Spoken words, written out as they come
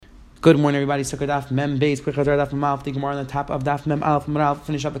Good morning, everybody. Sukkah Daf Mem Beis. Quick Daf Mem Alf. The Gemara on the top of Daf Mem Alf.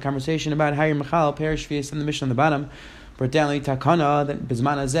 Finish up the conversation about how your Mechal Perish Shvius and the Mishnah on the bottom. Brought down the Takana that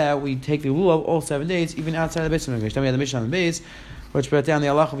Bizman Azeh we take the lulav all 7 days, even outside the Beis Hamikdash. Then we had the Mishnah on the base, which brought down the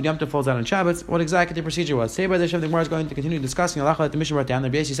halacha of Yom Tov falls out on Shabbos. What exactly the procedure was? Say by the Shem, the Gemara is going to continue discussing the halacha that the Mishnah brought down. The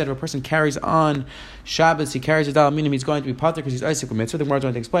base said if a person carries on Shabbos, he carries a dal minim, he's going to be pater because he's Isaac with mitzvah. The Gemara is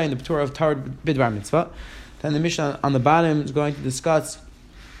going to explain the Torah of Tarot Bidvar mitzvah. Then the Mishnah on the bottom is going to discuss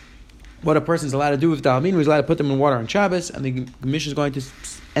what a person is allowed to do with Dalmin. He's allowed to put them in water on Shabbos, and the Mishnah is going to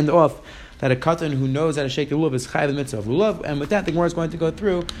end off that a katan who knows how to shake the lulav is chayav the mitzvah of lulav, and with that the Gemara is going to go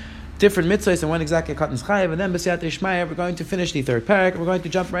through different mitzvahs and when exactly a katan is chayav, and then b'siyat Ishmaya we're going to finish the third parak. We're going to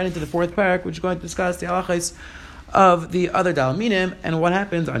jump right into the fourth parak, which is going to discuss the halachos of the other dalminim and what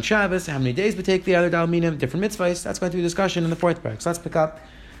happens on Shabbos, how many days we take the other dalminim, different mitzvahs. That's going to be a discussion in the fourth parak. So let's pick up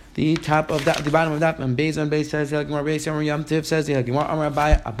the top of that, the bottom of that. And Beis on Beis says the Gemara Beis Amar Yom Tiv says the Gemara Amar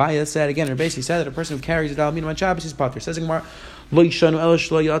Abaya said again. Or basically said that a person who carries a dalminim on Shabbos is pater. Says the Gemara Lo Yishanu Ela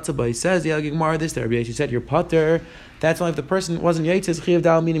Shlo Yatzabay. Says the Gemara this there. She said you're pater. That's only if the person wasn't Yitzis Chiv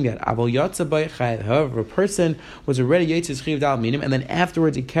Dal Minim yet. Aval Yatzabay Chayav. However, a person was already Yitzis Chiv Dal Minim, and then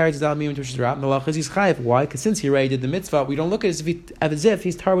afterwards he carries Dal Minim to Shizrab. Malachas he's Chayav. Why? Because since he already did the mitzvah, we don't look at it as if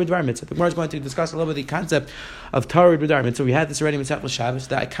he's Tarud Dvar mitzvah. The Gemara is going to discuss a little bit the concept of Tarud Dvar mitzvah. We had this already in Mitzvah Shabbos.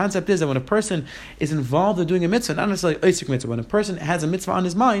 The concept is that when a person is involved in doing a mitzvah, not necessarily Isaac mitzvah, when a person has a mitzvah on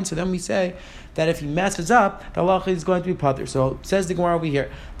his mind, so then we say that if he messes up, the halacha is going to be pater. So says the Gemara over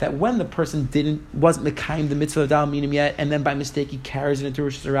here that when the person wasn't mekayim the mitzvah of Dal Minim yet, and then by mistake he carries it into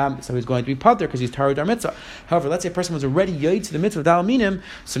Rosh Hashanah, so he's going to be pater because he's Tarud Dar mitzvah. However, let's say a person was already yoyt to the mitzvah of Dal Minim,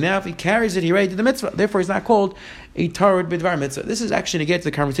 so now if he carries it, he already did the mitzvah. Therefore, he's not called a Tarud Bidvar mitzvah. This is actually to get to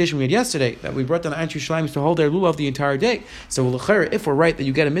the conversation we had yesterday that we brought down the Antri Shleims to hold their lulav the entire day. So if we're right that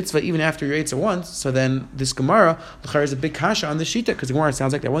you get a mitzvah even after your Yitzah once, so then this Gemara is a big kasha on the shita because the Gemara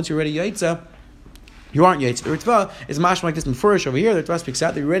sounds like that once you're already Yitzah, you aren't Yaitz. The Ritva is mashma like this Mefurish over here. The Ritva speaks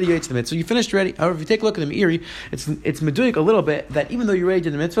out that you're ready Yaitz the mitzvah. So you finished already. However, if you take a look at the Meiri, it's meduik a little bit that even though you already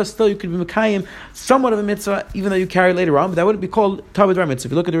did the mitzvah, still you could be Mekayim somewhat of a mitzvah, even though you carry later on, but that wouldn't be called Tavud Dvar mitzvah.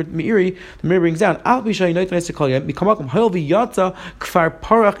 If you look at the Meiri brings down Al Bishai Noit Nesikol Bikamakum Halvi Yatza Kfar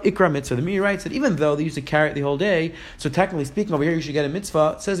Parach Ikra mitzvah. The Meiri writes that even though they used to carry it the whole day, so technically speaking over here you should get a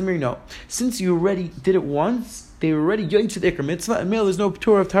mitzvah. Says the Meiri, no. Since you already did it once, they were already yoyt to the Ikra mitzvah, and male there's no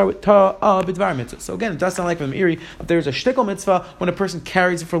Torah of Bidvar mitzvah. So again, it does sound like from the Meiri that there's a shtickle mitzvah when a person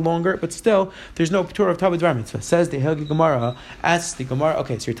carries it for longer, but still there's no Torah of Bidvar mitzvah. Says the Helgi Gemara, asks the Gemara,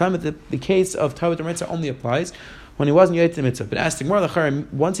 okay, so you're telling me that the case of Bidvar mitzvah only applies when he wasn't yoyt to the mitzvah. But ask the Gemara,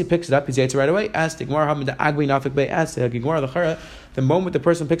 once he picks it up, he's yoyt right away. Ask the Gemara, the Agbi Nafik Bay, ask the Helgi Gemara, the moment the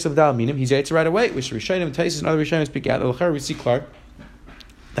person picks up the Dal Minim, he's yoyt right away, which Rishayim, Taisis, and other Rishayim speak out. We see Clark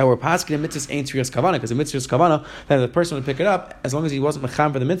that we're pasking in mitzvahs ain't tzrias kavana, because the mitzvah's kavana that the person would pick it up as long as he wasn't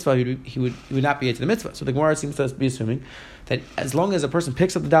mecham for the mitzvah, he would not be yet to the mitzvah. So the Gemara seems to be assuming that as long as a person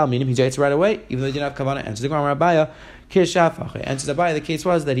picks up the dal minim, he's yet right away, even though he didn't have kavana. Answers the Gemara Abaya, kishafach. Answers Abaya, the case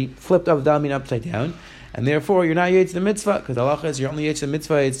was that he flipped up the dal minim upside down, and therefore you're not yet to the mitzvah, because Allah is you're only yet to the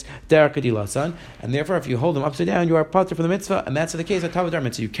mitzvah, it's derech kadilasan, and therefore if you hold them upside down, you are pater for the mitzvah, and that's the case of Tavud Dar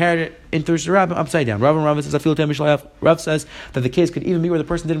mitzvah. You carried it into the rabbin upside down. Rav says, Rav says that the case could even be where the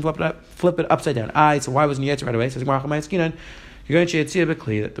person didn't flip it upside down. So why wasn't he yet right away? Says you're going to yitzia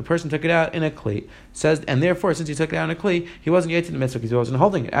b'kli, that the person took it out in a kli. Says, and therefore, since he took it out in a kli, he wasn't yet to the mitzvah because he wasn't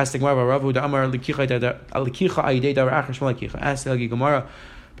holding it. Ask the Gemara, Rav da Amar likicha ayidei davar achar shmal likicha. Ask the Gemara.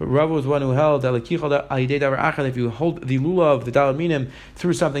 But Rav was one who held that if you hold the lulav, the dalad minim,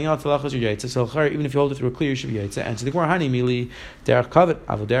 through something else, so even if you hold it through a clear, you should be yaitza. And so the Gemara hani mili derech kavod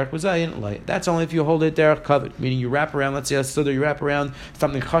avol derech b'zayin. That's only if you hold it derech kavod, meaning you wrap around. Let's say a sudar, you wrap around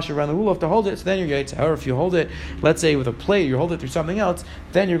something chash around the lulav to hold it, so then you're yaitza. However, if you hold it, let's say with a plate, you hold it through something else,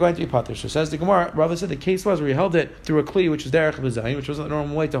 then you're going to be pater. So says the Gemara, Rav said the case was where you held it through a kli, which is derech b'zayin, which wasn't the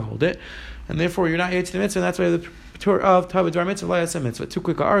normal way to hold it, and therefore you're not yaitza the mitzvah, and that's why the Torah of Tavud Dvar mitzvah, Layasem mitzvah. Two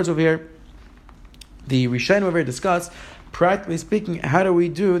quick hours over here. The Rishayim over here discuss, practically speaking, how do we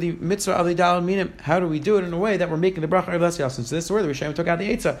do the mitzvah of the Dalad Minim? How do we do it in a way that we're making the bracha of Yasin? So this is where the Rishayim took out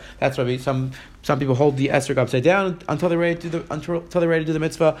the Eitzah. That's why some people hold the esrog upside down until they're ready to do the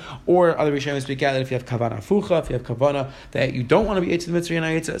mitzvah, or other Rishayim speak out that if you have kavana fucha, if you have kavana that you don't want to be Eitzah the mitzvah, you're not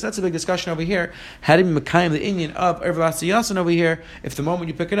Eitzah. So that's a big discussion over here. How do you mekayim the Indian of everlasting Yasin over here? If the moment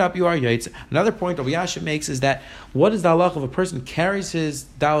you pick it up, you are Eitzah. Another point Rabbi Yashiv makes is that what is the halach if a person carries his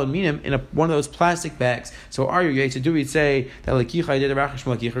Dalad Minim in one of those plastic bags? So are you Eitzah? Do we say that lakicha did a rachash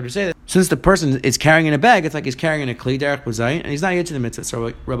malakicha to say that since the person is carrying in a bag, it's like he's carrying in a kli derech b'zayin, and he's not yet to the mitzvah.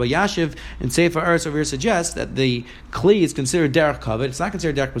 So Rabbi Yashiv in Sefer Eretz over here suggests that the kli is considered derech kavod. It's not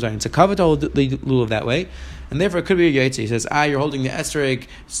considered derech b'zayin. It's a kavod to hold the lulav that way. and therefore it could be a yaitza. He says, you're holding the esrog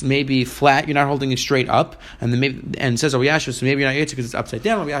maybe flat, you're not holding it straight up, and then maybe, and says Rabbi Yashiv, so maybe you're not yaitza because it's upside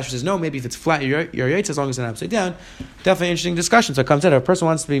down. Rabbi Yashiv says, no, maybe if it's flat, you're yaitza as long as it's not upside down. Definitely an interesting discussion. So it comes out, if a person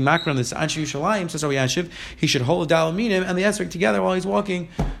wants to be makron on this Anshe Yushalayim, says Rabbi Yashiv, he should hold the dalaminim and the esrog together while he's walking.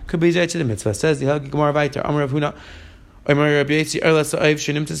 Could be yaitza the mitzvah. Says the Helgi Gemara Vayter, Amar Rav Huna. Says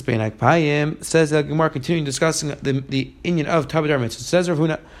the Gemara, continuing discussing the inyan of Tabadar Mitzvah. Says Rav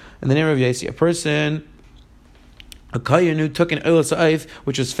Huna, in the name of Yesi, a person, a kayin who took an oilas eif,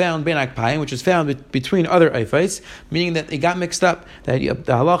 which was found benak payim, which was found between other eifais, meaning that they got mixed up. That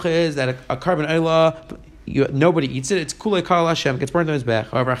the halacha is that a carbon oilah, nobody eats it. It's kulei kal Hashem. It gets burnt on his back.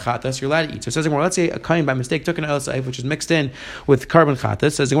 However, chatas you're allowed to eat. So it says, let's say a kain by mistake took an oilas eif, which is mixed in with carbon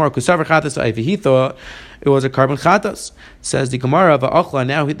chatas. Says the Gemara, kusavar chatas eif. He thought it was a carbon chatas. Says the Gemara, va'achla.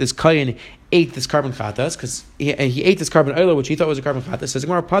 Now this kain ate this carbon chatas because he ate this carbon oil, which he thought was a carbon chatas. Says the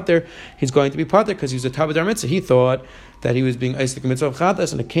Gemara, pater, he's going to be pater because he was a tabadar mitzvah. He thought that he was being isik mitzvah of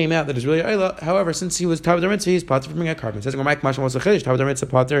chatas, and it came out that it's really oil. However, since he was tabadar mitzvah, he's pater from being a carbon. Says the Gemara, what's the chiddush? Tabadar mitzvah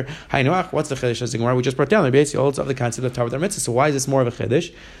pater haynoach. What's the chiddush? Says the Gemara, we just brought down. They basically holds of the concept of tabadar mitzvah. So why is this more of a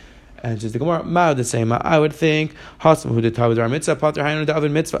chiddush? And says the Gemara, Ma'od the same. I would think Hasam who did Tabadar Mitzvah, Pater Hainu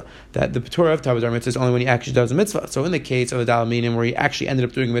David Mitzvah, that the Torah of Tabadar Mitzvah is only when he actually does a mitzvah. So in the case of the Dalaminim, where he actually ended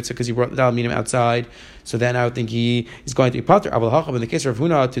up doing a mitzvah because he brought the Dalaminim outside, so then I would think he is going to be Pater. Aval Hachab, in the case of Rav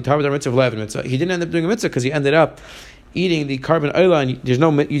Huna, to Tabadar Mitzvah, Levin Mitzvah, he didn't end up doing a mitzvah because he ended up eating the carbon oil, and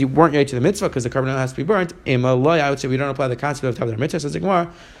you weren't yet to the mitzvah because the carbon oil has to be burnt. I would say we don't apply the concept of Tabadar Mitzvah. Says the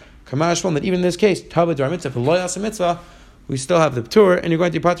Gemara, Kamash that even in this case, Tabadar Mitzvah, Lo Yasa Mitzvah, we still have the Ptur, and you're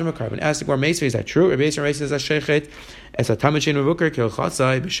going to be Pater Makarbon. Ask the Gemara, is that true? Rabbi Yisrael says that Sheichet, as a Tamid Shein Mevukar, Kil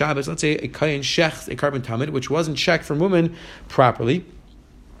Chatzai, B'Shabbos, let's say a Kayin Shech, a carbon Tamid, which wasn't checked from women properly.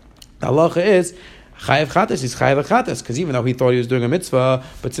 The halacha is, Chayav Chatas is Chayav Chatas, because even though he thought he was doing a mitzvah,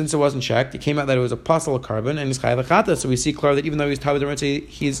 but since it wasn't checked, it came out that it was a possible carbon, and he's Chayav Chatas. So we see clearly that even though he's Tamid Mitzvah,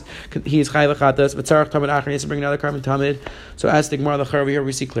 he's Chayav Chatas, but Tzarech Tamid Achar needs to bring another carbon Tamid. So as the Gemara over here,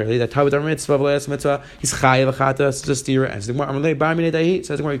 we see clearly that Tamid Mitzvah, V'leis Mitzvah, he's Chayav Chatas, just stira. As the Gemara, Amalei Bar Minei Dahi,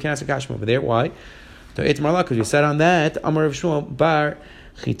 says the Gemara, you can't ask a kashma over there. Why? So it's Marla, because we said on that, Amar Rav Shmuel Bar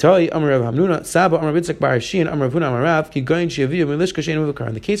Chitoi, Amar Rav Hamnuna, Saba, Amar Bitzak Bar Shin, Amar Rav Huna, Amar Rav, Ki Goyin Sheviyu, Melishka Shein Uvukar.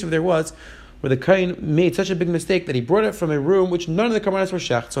 And the case of there was where the Kain made such a big mistake that he brought it from a room which none of the Karbanos were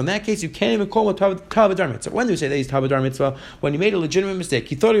shecht. So in that case, you can't even call him Tabadar Mitzvah. When do you say that he's Tabadar Mitzvah? When he made a legitimate mistake.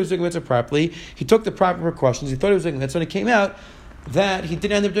 He thought he was doing mitzvah properly. He took the proper precautions. He thought he was doing mitzvah. When it came out that he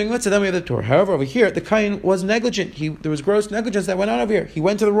didn't end up doing mitzvah, then we have the Torah. However, over here, the Kain was negligent. There was gross negligence that went on over here. He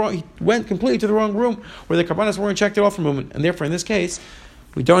went completely to the wrong room where the Karbanos weren't checked at all from movement. And therefore, in this case,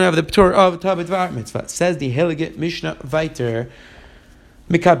 we don't have the Torah of Tabadar Mitzvah. Says the Heilige Mishnah Vayter,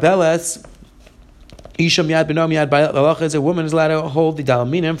 Mikabelas Isham Yad Benom Yad Bayat. The halacha is a woman is allowed to hold the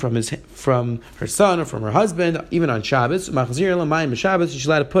dalaminim from her son or from her husband, even on Shabbos. Machzir Lamayim Shabbos. She's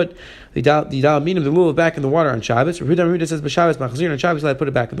allowed to put the dalaminim, the lulav, back in the water on Shabbos. Rehuda says b'Shabbos Machzir on Shabbos. Allowed to put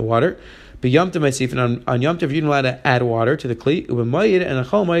it back in the water. But Yom Tov Ma'asif, and on Yom Tov you're allowed to add water to the kli. U'b'mayid and a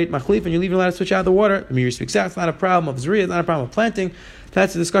chol mayid machlif, and you're even allowed to switch out the water. Mir speaks out. It's not a problem of zriyah. It's not a problem of planting.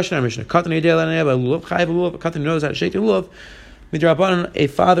 That's the discussion on Mishnah. Katan Yedei L'Nei Lulav Chayiv Lulav. Katan knows how to shake the lulav. Midrabanan, a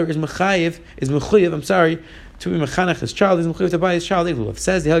father is mechayiv, to be mechanech his child, is mechayiv to buy his child lulav.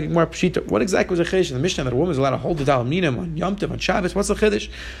 Says the Helgi Gemara Pshita. What exactly was the chiddush in the Mishnah that a woman is allowed to hold the dalaminim on Yom Tov, on Shabbos? What's the chiddush?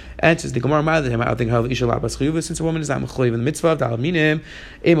 Answers the Gemara Ma'ad him. I think how isha labas chiyuv, since a woman is not mechayiv in the mitzvah of dalaminim,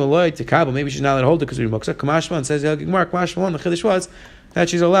 emaloi to kabel, maybe she's not allowed to hold it because we muksa. Kamashma, and says the Helgi Gemara Kamashma. The chiddush was that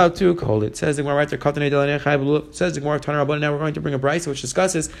she's allowed to hold it. Says the Gemara right there. Katanei Delanei Chayiv Lulav. Says the Gemara Tanar Rabbanan. Now we're going to bring a brayso which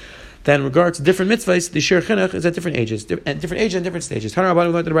discusses that in regards to different mitzvahs, the shir chinuch is at different ages, and different stages. Tanar Rabbanan,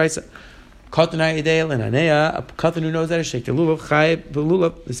 we learned the brayso. Katanei Deil and Anea, a katan who knows how to shake the lulav, chayiv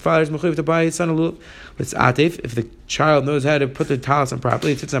lulav. His father is mechuyev to buy his son a lulav. It's atif. If the child knows how to put the talis on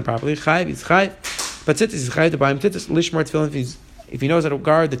properly, tzitzis on properly, chayiv, he's chayiv. But tzitzis is chayiv to buy him tzitzis. Lishmar tefillin. If he knows how to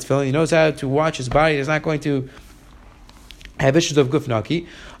guard the tefillin, he knows how to watch his body. He's not going to have issues of gufnaki.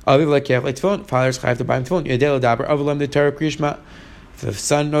 Aviv like tefillin. Father's chayiv to buy him tefillin. Yedei l'daber avulam the Torah kriyishma. If the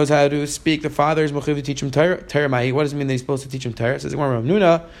son knows how to speak, the father is mechuyev to teach him Torah. Torah mahi. What does it mean that he's supposed to teach him Torah? It says Gemara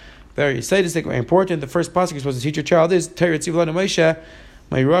Ramnuna. Very sadistic, very important. The first pasuk you're supposed to teach your child is Torah Tzivla Moshe,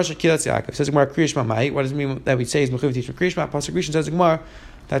 my Rosh Kilas Yaakov. Says Gemara Kriyishma Mai. What does it mean that we say is mechuyev to teach him Kriyishma? Pasuk Rishon says Gemara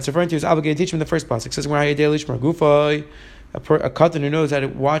that's referring to is obligated to teach him the first pasuk. Says Gemara Hayedei Lishmar Gufay. A katan who knows how to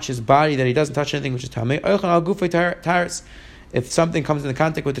watch his body, that he doesn't touch anything which is tamei. Oichan al Gufay Taharis. If something comes into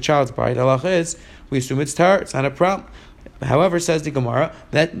contact with the child's body, the halacha is we assume it's tar. It's not a problem. However, says the Gemara,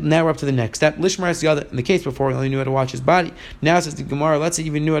 that now we're up to the next step. Lishmar is the other. In the case before, he only knew how to watch his body. Now says the Gemara, let's say he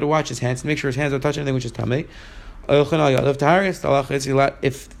even knew how to watch his hands to make sure his hands don't touch anything which is tamei.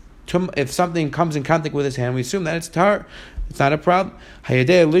 If if something comes in contact with his hand, we assume that it's tar. It's not a problem.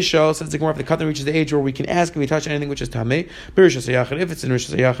 Hayadeh Lisho says the Gemara, if the katan reaches the age where we can ask if he touched anything which is tamei. If it's in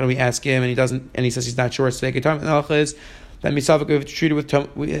Rishus Hayachid, we ask him and he doesn't, and he says he's not sure. It's fake tamei. And the halacha is that misafik we have to treat it with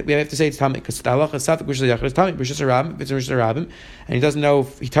we have to say it's tamei because the halacha is safik Rishus Hayachid is tamei. Rishus Harabim, if it's in Rishus Harabim, and he doesn't know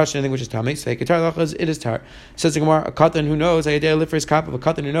if he touched anything which is tamei, it's fake tar. The halacha is it is tar. Says the Gemara, a katan who knows Hayadeh live for his kap of a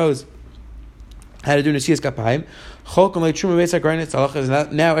katan who knows how to do Nesiyas Kapayim. Cholkon like Truma Beis HaGranis. Halacha is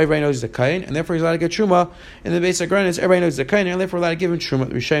now everybody knows he's a kain, and therefore he's allowed to get Truma in the Beis HaGranis. Everybody knows he's a kain, and therefore allowed to give him Truma.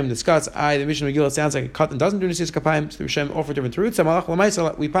 The Rishayim discuss. The Mishnah Megillah sounds like a katan doesn't do Nesiyas Kapayim. So the Rishayim offer different truths. We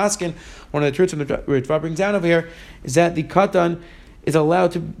paskin. One of the truths the Ritva brings down over here is that the katan is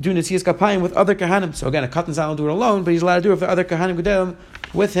allowed to do Nesiyas Kapayim with other kahanim. So again, a katan's not allowed to do it alone, but he's allowed to do it if the other kahanim gedolim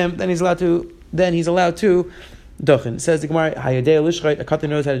with him. Then he's allowed to. Dochin. Says the Gemara, Hayadeh Lishreit, a katan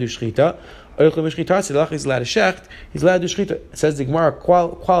knows how to do shchita. He's allowed to shecht. He's allowed to do shchita. Says the Gemara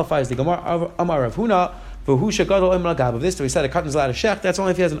qualifies the Gemara Amar Rav Huna. V'husha gadol imel gav of this. So we said a katan is allowed to shecht. That's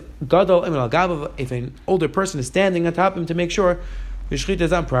only if he has a gadol imel gav. If an older person is standing on top of him to make sure the shchita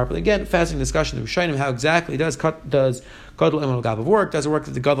is done properly. Again, fascinating discussion. We're showing him how exactly does gadol imel gav work? Does it work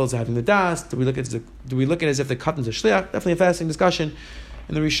that the gadol is having the das? Do we look at it as if the katan is a shliach? Definitely a fascinating discussion.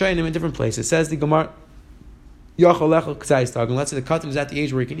 And the Rishonim in different places. Says the Gemara. Let's say the katan is at the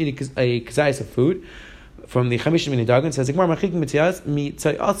age where he can eat a kazayis of food from the chamishim mini dagan. Says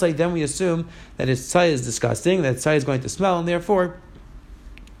then we assume that his tzai is disgusting, that tzai is going to smell, and therefore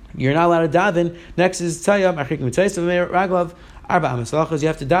you're not allowed to daven. Next is tzayah machikim mitzayis raglav arba amas. You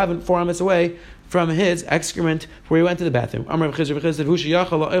have to daven 4 amas away from his excrement where he went to the bathroom.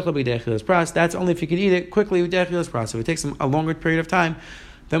 That's only if you can eat it quickly with dechilas pras. So it takes him a longer period of time.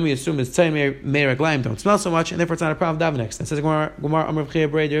 Then we assume his tzayim meiraglaim don't smell so much, and therefore it's not a problem. Daven next. That says Gemara Amar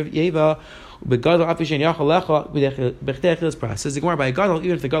Breder Yeva begadol afishen yachal lecha b'dechilas pras. Says the Gemara by a gadol,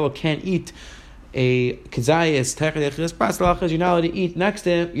 even if the gadol can't eat a kazayis dechilas pras, you're not allowed to eat next to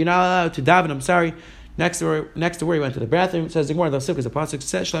him. You're not allowed to daven. I'm sorry. Next to where he went to the bathroom. Says the Gemara the Sif is a pasuk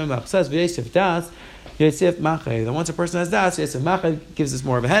says Shlomo says v'yesif das yesif machay. Then once a person has das, yesif machay gives us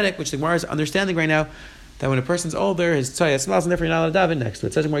more of a headache, which the Gemara is understanding right now. That when a person's older, his tzayah smells, and therefore you're not allowed to daven next to it.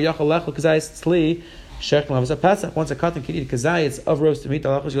 It says more yachal lechel kazayis tzli shech lavas pesach. Once a katan can eat kazayis of roasted meat, the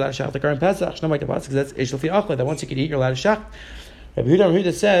halachos you're allowed to shach the current pesach. Shnei ma'ita pasuk because that's ishel fi achla. That once you can eat, you're allowed to shach. Rabbi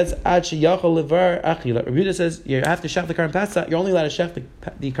Yehuda says ad sheyachal levar achila. Rabbi Yehuda says you have to shach the current pesach. You're only allowed to shach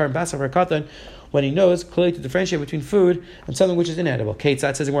the current pesach for a katan when he knows clearly to differentiate between food and something which is inedible.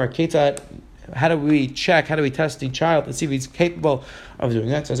 Ketzat says more ketzat. How do we test the child to see if he's capable of doing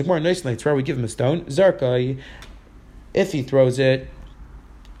that? So it's more nicely, it's where we give him a stone. Zarkai, if he throws it,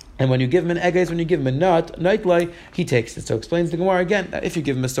 and when you give him an egg, when you give him a nut, nightlight, he takes it. So explains the Gemara again, that if you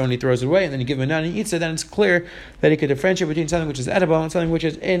give him a stone, he throws it away, and then you give him a nut and he eats it, then it's clear that he could differentiate between something which is edible and something which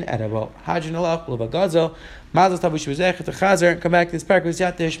is inedible. Hajin alach, l'va gazel, mazel tav v'shvizech, the chazer, come back to this parak with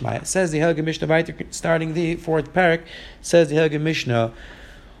Yat Ishmael. Says the Helga Mishnah, starting the 4th parak, says the Helga Mishnah,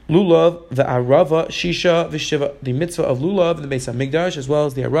 Lulav, the Arava, Shisha, Vishiva, the mitzvah of Lulav in the Beis HaMikdash, as well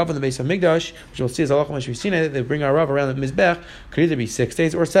as the Arava in the Beis HaMikdash, which we'll see as Allah Mashvisina, they bring Arava around the Mizbech, could either be 6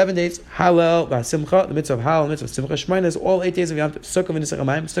 days or 7 days. Halal, Vasimcha, the mitzvah of Halal, the mitzvah of Simcha, Shemaina is all 8 days of Yom Tov, Sukkah v'Nisach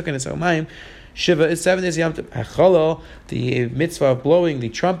HaMayim, Sukkah v'Nisach HaMayim, Shiva is 7 days of Yom Tov, Hachalal, the mitzvah of blowing the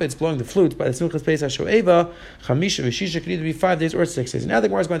trumpets, blowing the flutes by the Simchas Pesach Shoeva, Chamisha v'Shisha could either be 5 days or 6 days. Now the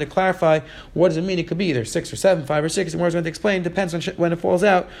Gemara is going to clarify what does it mean. It could be either 6 or 7, 5 or 6. The Gemara is going to explain. Depends on when it falls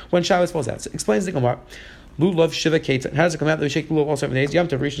out, when Shabbos falls out. So explains the Gemara. Lulav Shiva Ketzat. How does it come out that we shake Lulav all 7 days? Yom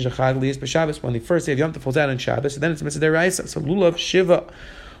Tov Rishon Shachag Lias B'Shabbos. When the first day of Yom Tov falls out on Shabbos, so then it's Mitzvah Deraisa. So Lulav Shiva.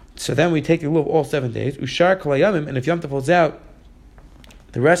 So then we take the Lulav all 7 days. Ushar Kol Hayamim. And if Yom Tov falls out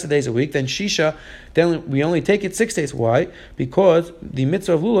the rest of the days a week, then Shisha, then we only take it 6 days. Why? Because the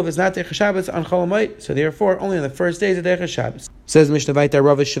mitzvah of Lulav is not Derech Shabbos on Chol Hamoed. So therefore, only on the first days of Derech Shabbos. Says Mishnah Vayta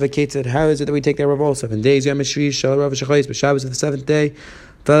Rava Shiva Ketzad. How is it that we take that Rava all 7 days? Yom Shvisha Rava Shachayis, but Shabbos is the 7th day.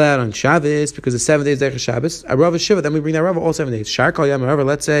 Fell out on Shabbos because the 7 days Derech Shabbos. A Rava Shiva, then we bring that Rava all 7 days. Shar Kol Yom Rava.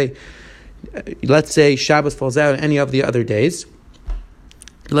 Let's say Shabbos falls out on any of the other days.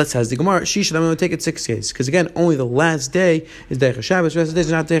 Let's has the Gemara Shisha. Then we'll take it 6 days because again, only the last day is Derech Shabbos. The rest of the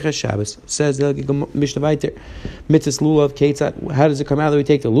days are not Derech Shabbos. Says the Mishnah Vayter Mitzvah Lulav Ketzat. How does it come out that we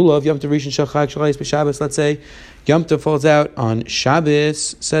take the Lulav Yom Tov Rishon Shachag Shalayis B'Shabbos? Let's say Yom Tov falls out on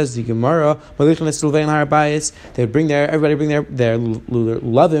Shabbos. Says the Gemara Malichin Estilvein Har Bayis. They bring everybody bring their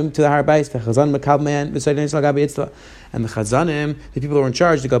Lulavim to the Har Bayis. V'Chazan Makab Man B'Sayden Yisrael Gabi Yitzla. and the chazanim, the people who were in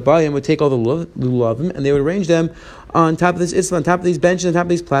charge, the gabayim, would take all the lulavim and they would arrange them on top of this isla, on top of these benches, on top of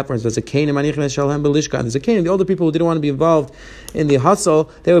these platforms. There's a kanim, there's a kanim. The older people who didn't want to be involved in the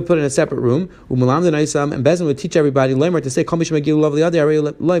hustle, they would put in a separate room. And Bezin would teach everybody to say, Bezin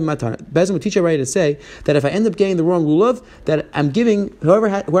would teach everybody to say that if I end up getting the wrong lulav, that I'm giving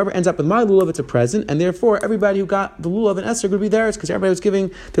whoever ends up with my lulav, it's a present, and therefore everybody who got the lulav and Esther would be theirs because everybody was giving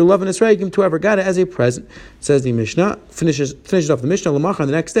their love and Esrei to whoever got it as a present. Says the Mishnah, finishes off the Mishnah. Lamachar,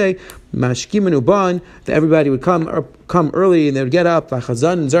 the next day, Mashkim Uban, that everybody would come early and they would get up. The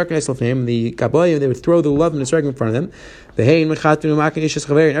Chazan and Zarkan Eslafim, the Gabayim, they would throw the lulav and Esrei in front of them. The Hein Mechatun Umakin Ishas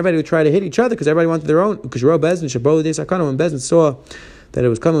Chaver, and everybody would try to hit each other because everybody wanted their own. Because Ro Bezin Shabola De Sakana, when Bezin saw that it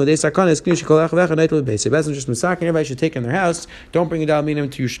was coming with a sakana, Bezin just massacring, everybody should take it in their house. Don't bring it down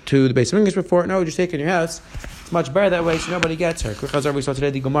to the base of English before. No, just take it in your house. It's much better that way, so nobody gets her. Quick Chazar, we saw today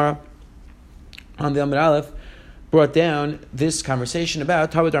the Gemara on the Amud Aleph brought down this conversation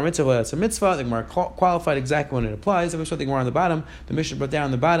about Tabadar Mitzvah. It's a mitzvah. The Gemara qualified exactly when it applies. And we saw the Gemara on the bottom. The Mishnah brought down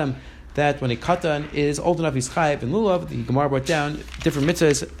on the bottom that when a katan is old enough, he's chayiv and lulav. The Gemara brought down different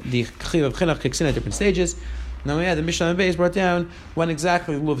mitzvahs. The chiyuv of chinuch kicks in at different stages. Now we had the Mishnah on the base brought down when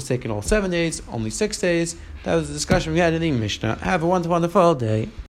exactly lulav is taken all 7 days, only 6 days. That was the discussion we had in the Mishnah. Have a wonderful day.